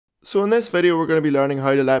So in this video we're going to be learning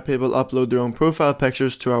how to let people upload their own profile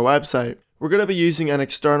pictures to our website. We're going to be using an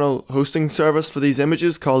external hosting service for these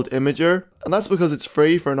images called Imgur, and that's because it's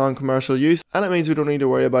free for non-commercial use and it means we don't need to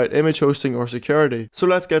worry about image hosting or security. So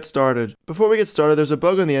let's get started. Before we get started, there's a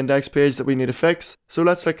bug on the index page that we need to fix, so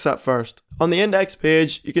let's fix that first. On the index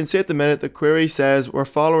page, you can see at the minute the query says where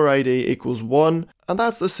follower ID equals 1, and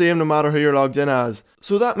that's the same no matter who you're logged in as.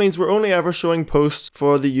 So that means we're only ever showing posts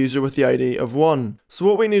for the user with the ID of 1. So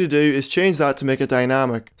what we need to do is change that to make it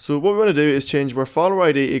dynamic. So what we want to do is change where follower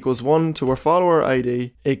ID equals 1 to where follower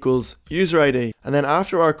ID equals user ID. And then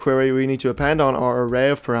after our query, we need to append on our array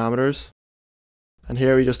of parameters. And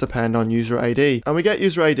here we just append on user ID. And we get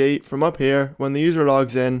user ID from up here. When the user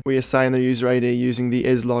logs in, we assign their user ID using the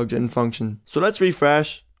isLoggedIn function. So let's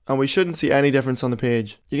refresh. And we shouldn't see any difference on the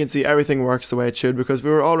page. You can see everything works the way it should because we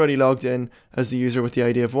were already logged in as the user with the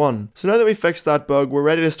ID of 1. So now that we've fixed that bug, we're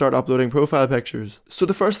ready to start uploading profile pictures. So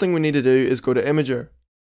the first thing we need to do is go to Imgur.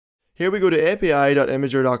 Here we go to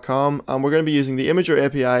api.imgur.com and we're going to be using the Imgur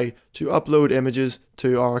API to upload images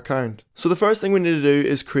to our account. So the first thing we need to do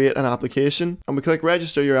is create an application, and we click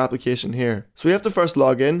register your application here. So we have to first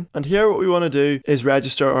log in, and here what we want to do is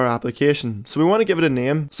register our application. So we want to give it a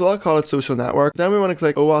name, so I'll call it social network. Then we want to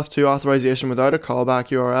click OAuth 2 authorization without a callback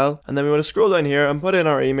URL, and then we want to scroll down here and put in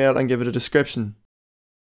our email and give it a description.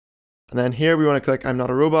 And then here we want to click I'm not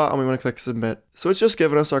a robot and we want to click submit. So it's just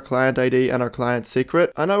given us our client ID and our client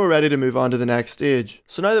secret, and now we're ready to move on to the next stage.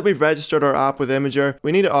 So now that we've registered our app with Imgur,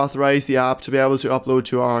 we need to authorize the app to be able to upload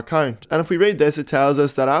to our account. And if we read this, it tells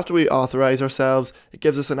us that after we authorize ourselves, it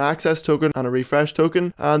gives us an access token and a refresh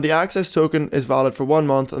token, and the access token is valid for 1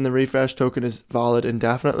 month and the refresh token is valid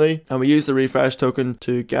indefinitely. And we use the refresh token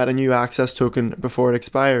to get a new access token before it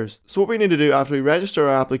expires. So what we need to do after we register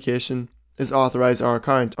our application is authorize our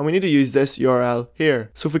account, and we need to use this URL here.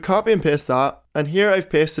 So if we copy and paste that, and here I've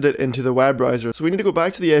pasted it into the web browser, so we need to go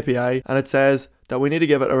back to the API, and it says that we need to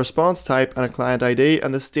give it a response type and a client ID,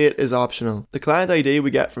 and the state is optional. The client ID we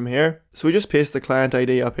get from here, so we just paste the client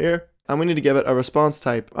ID up here, and we need to give it a response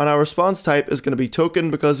type, and our response type is going to be token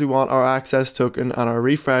because we want our access token and our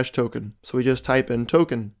refresh token. So we just type in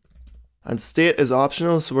token, and state is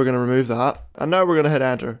optional, so we're going to remove that, and now we're going to hit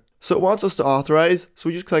enter. So it wants us to authorize, so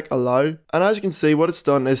we just click allow, and as you can see what it's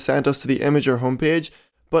done is sent us to the Imgur homepage,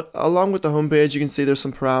 but along with the homepage you can see there's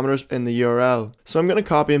some parameters in the URL. So I'm going to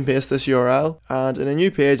copy and paste this URL, and in a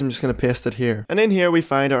new page I'm just going to paste it here. And in here we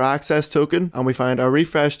find our access token and we find our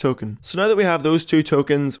refresh token. So now that we have those two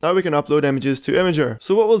tokens, now we can upload images to Imgur.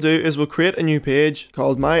 So what we'll do is we'll create a new page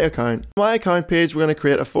called My Account. My Account page we're going to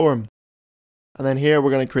create a form, and then here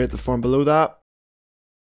we're going to create the form below that.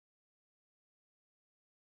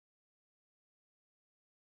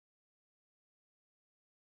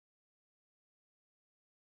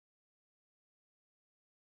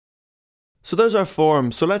 So there's our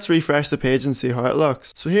form, so let's refresh the page and see how it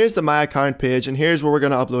looks. So here's the My Account page, and here's where we're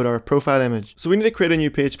going to upload our profile image. So we need to create a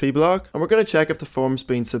new PHP block, and we're going to check if the form's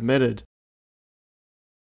been submitted.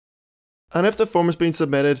 And if the form has been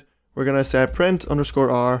submitted, we're going to say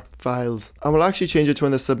print_r files, and we'll actually change it to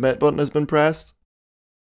when the submit button has been pressed.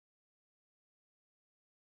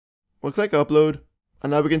 We'll click upload. And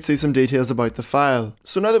now we can see some details about the file.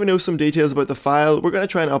 So now that we know some details about the file, we're going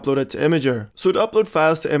to try and upload it to Imgur. So to upload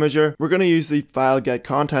files to Imgur, we're going to use the file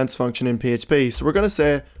getContents function in PHP. So we're going to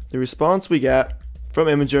say the response we get from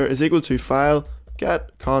Imgur is equal to file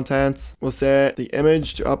getContents. We'll say the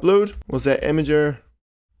image to upload. We'll say Imgur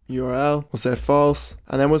URL, we'll say false,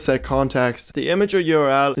 and then we'll say context. The Imgur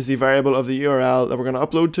URL is the variable of the URL that we're going to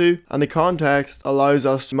upload to, and the context allows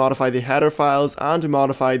us to modify the header files and to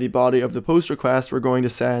modify the body of the post request we're going to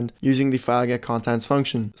send using the file getContents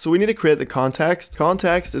function. So we need to create the context.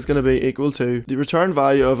 Context is going to be equal to the return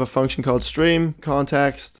value of a function called stream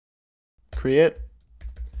context create,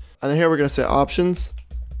 and then here we're going to say options.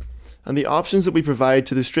 And the options that we provide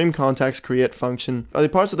to the stream context create function are the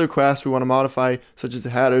parts of the request we want to modify, such as the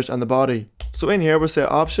headers and the body. So in here we'll say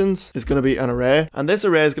options is going to be an array, and this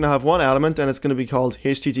array is going to have one element and it's going to be called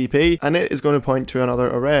HTTP, and it is going to point to another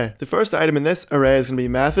array. The first item in this array is going to be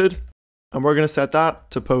method, and we're going to set that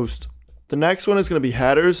to post. The next one is going to be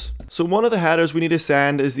headers. So one of the headers we need to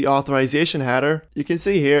send is the authorization header. You can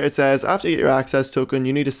see here it says after you get your access token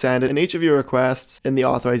you need to send it in each of your requests in the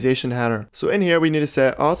authorization header. So in here we need to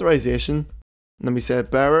say authorization, and then we say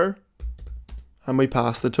bearer, and we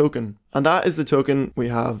pass the token. And that is the token we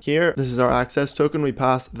have here. This is our access token, we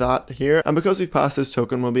pass that here, and because we've passed this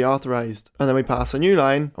token we'll be authorized. And then we pass a new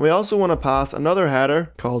line, and we also want to pass another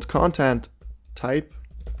header called content type,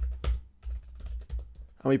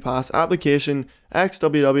 and we pass application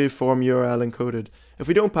xww form URL encoded. If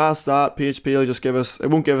we don't pass that, PHP will just give us, it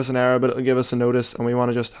won't give us an error, but it'll give us a notice, and we want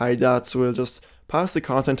to just hide that. So we'll just pass the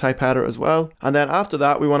content type header as well. And then after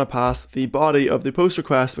that, we want to pass the body of the post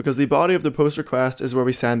request, because the body of the post request is where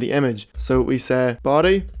we send the image. So we say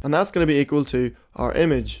body, and that's going to be equal to our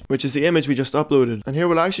image, which is the image we just uploaded. And here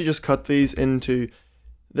we'll actually just cut these into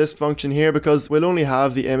this function here, because we'll only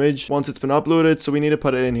have the image once it's been uploaded, so we need to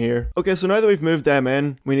put it in here. Okay, so now that we've moved them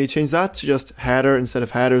in, we need to change that to just header instead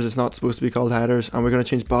of headers. It's not supposed to be called headers, and we're going to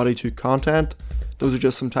change body to content. Those are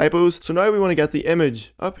just some typos. So now we want to get the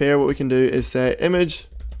image. Up here, what we can do is say image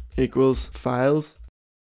equals files,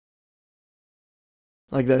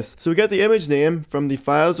 like this. So we get the image name from the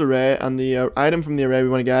files array, and the item from the array we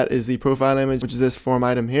want to get is the profile image, which is this form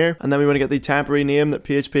item here. And then we want to get the temporary name that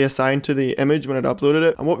PHP assigned to the image when it uploaded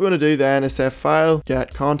it. And what we want to do then is say file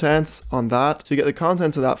get contents on that. So you get the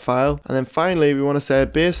contents of that file. And then finally, we want to say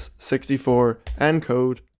base64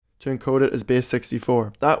 encode to encode it as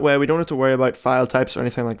base64. That way we don't have to worry about file types or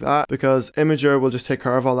anything like that, because Imgur will just take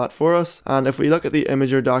care of all that for us. And if we look at the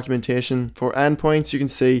Imgur documentation for endpoints, you can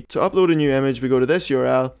see to upload a new image, we go to this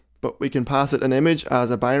URL, but we can pass it an image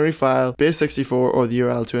as a binary file, base64, or the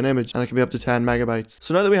URL to an image, and it can be up to 10 megabytes.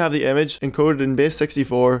 So now that we have the image encoded in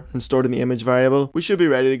base64 and stored in the image variable, we should be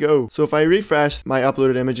ready to go. So if I refresh my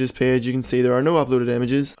uploaded images page, you can see there are no uploaded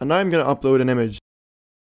images, and now I'm going to upload an image.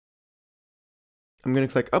 I'm going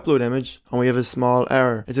to click upload image, and we have a small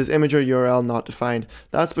error. It says Imgur URL not defined.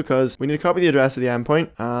 That's because we need to copy the address of the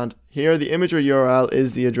endpoint, and here the Imgur URL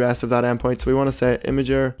is the address of that endpoint. So we want to say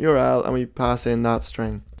Imgur URL, and we pass in that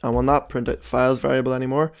string. And we'll not print out the files variable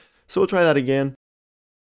anymore. So we'll try that again.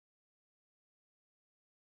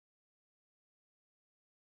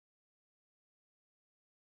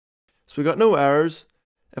 So we got no errors.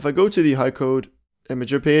 If I go to the howCode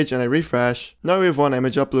Imgur page and I refresh, now we have one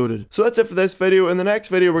image uploaded. So that's it for this video. In the next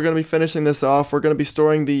video, we're going to be finishing this off. We're going to be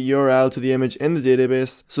storing the URL to the image in the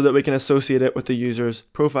database so that we can associate it with the user's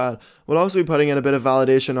profile. We'll also be putting in a bit of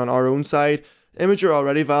validation on our own side. Imgur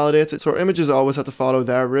already validates it, so our images always have to follow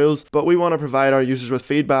their rules, but we want to provide our users with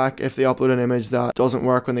feedback if they upload an image that doesn't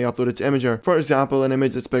work when they upload it to Imgur. For example, an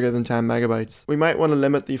image that's bigger than 10 megabytes. We might want to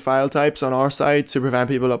limit the file types on our side to prevent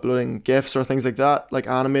people uploading GIFs or things like that, like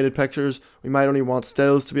animated pictures. We might only want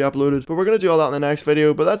stills to be uploaded, but we're going to do all that in the next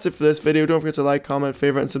video. But that's it for this video. Don't forget to like, comment,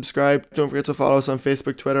 favorite, and subscribe. Don't forget to follow us on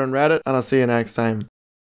Facebook, Twitter, and Reddit, and I'll see you next time.